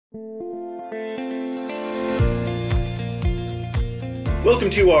Welcome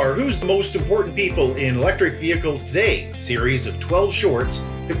to our Who's the Most Important People in Electric Vehicles Today series of 12 shorts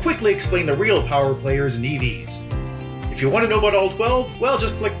that quickly explain the real power players in EVs. If you want to know about all 12, well,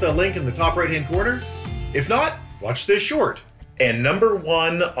 just click the link in the top right-hand corner. If not, watch this short. And number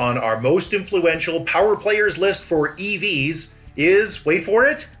one on our most influential power players list for EVs is, wait for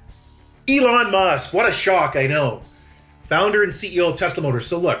it, Elon Musk. What a shock, I know. Founder and CEO of Tesla Motors.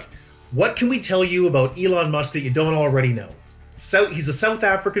 So look, what can we tell you about Elon Musk that you don't already know? He's a South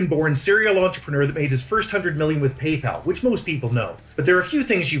African-born serial entrepreneur that made his first $100 million with PayPal, which most people know. But there are a few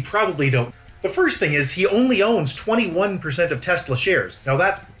things you probably don't. The first thing is he only owns 21% of Tesla shares. Now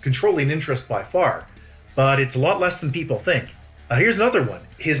that's controlling interest by far, but it's a lot less than people think. Here's another one.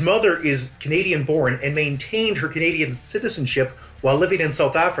 His mother is Canadian-born and maintained her Canadian citizenship while living in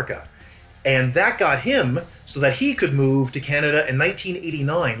South Africa. And that got him so that he could move to Canada in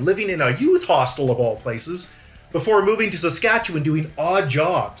 1989, living in a youth hostel of all places, before moving to Saskatchewan doing odd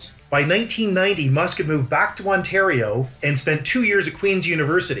jobs. By 1990, Musk had moved back to Ontario and spent 2 years at Queen's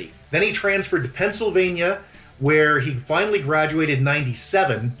University. Then he transferred to Pennsylvania, where he finally graduated in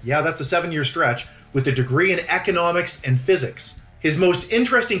 97, yeah, that's a 7-year stretch, with a degree in economics and physics. His most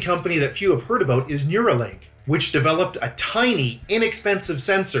interesting company that few have heard about is NeuraLink, which developed a tiny, inexpensive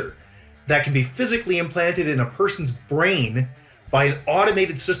sensor that can be physically implanted in a person's brain by an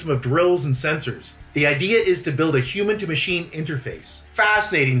automated system of drills and sensors. The idea is to build a human-to-machine interface.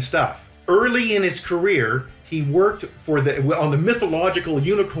 Fascinating stuff. Early in his career, he worked on the mythological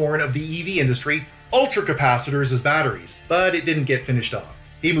unicorn of the EV industry, ultracapacitors as batteries, but it didn't get finished off.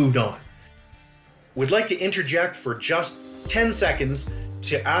 He moved on. Would like to interject for just 10 seconds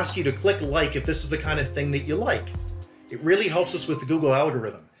to ask you to click like if this is the kind of thing that you like. It really helps us with the Google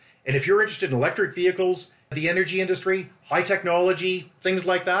algorithm. And if you're interested in electric vehicles, the energy industry, high technology, things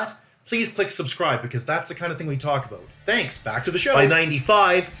like that, please click subscribe because that's the kind of thing we talk about. Thanks, back to the show. By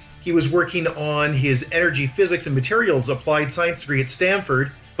 95, he was working on his energy physics and materials applied science degree at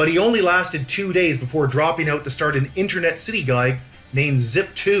Stanford, but he only lasted 2 days before dropping out to start an internet city guide named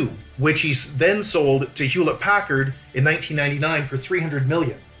Zip2, which he then sold to Hewlett-Packard in 1999 for $300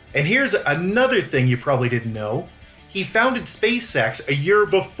 million. And here's another thing you probably didn't know. He founded SpaceX a year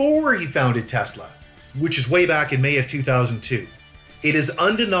before he founded Tesla, which is way back in May of 2002. It is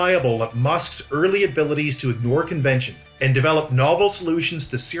undeniable that Musk's early abilities to ignore convention and develop novel solutions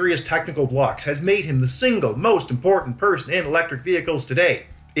to serious technical blocks has made him the single most important person in electric vehicles today.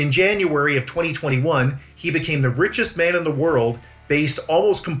 In January of 2021, he became the richest man in the world based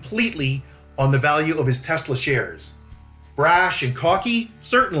almost completely on the value of his Tesla shares. Brash and cocky?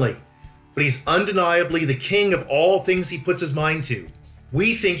 Certainly. But he's undeniably the king of all things he puts his mind to.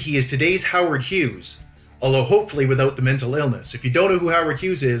 We think he is today's Howard Hughes, although hopefully without the mental illness. If you don't know who Howard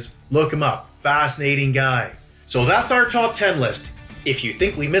Hughes is, look him up. Fascinating guy. So that's our top 10 list. If you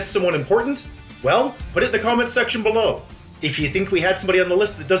think we missed someone important, well, put it in the comments section below. If you think we had somebody on the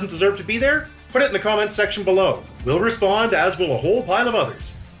list that doesn't deserve to be there, put it in the comments section below. We'll respond, as will a whole pile of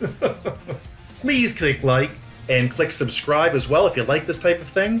others. Please click like and click subscribe as well if you like this type of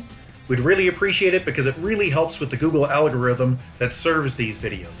thing. We'd really appreciate it because it really helps with the Google algorithm that serves these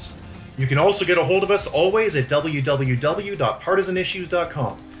videos. You can also get a hold of us always at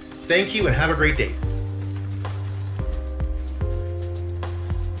www.partisanissues.com. Thank you and have a great day.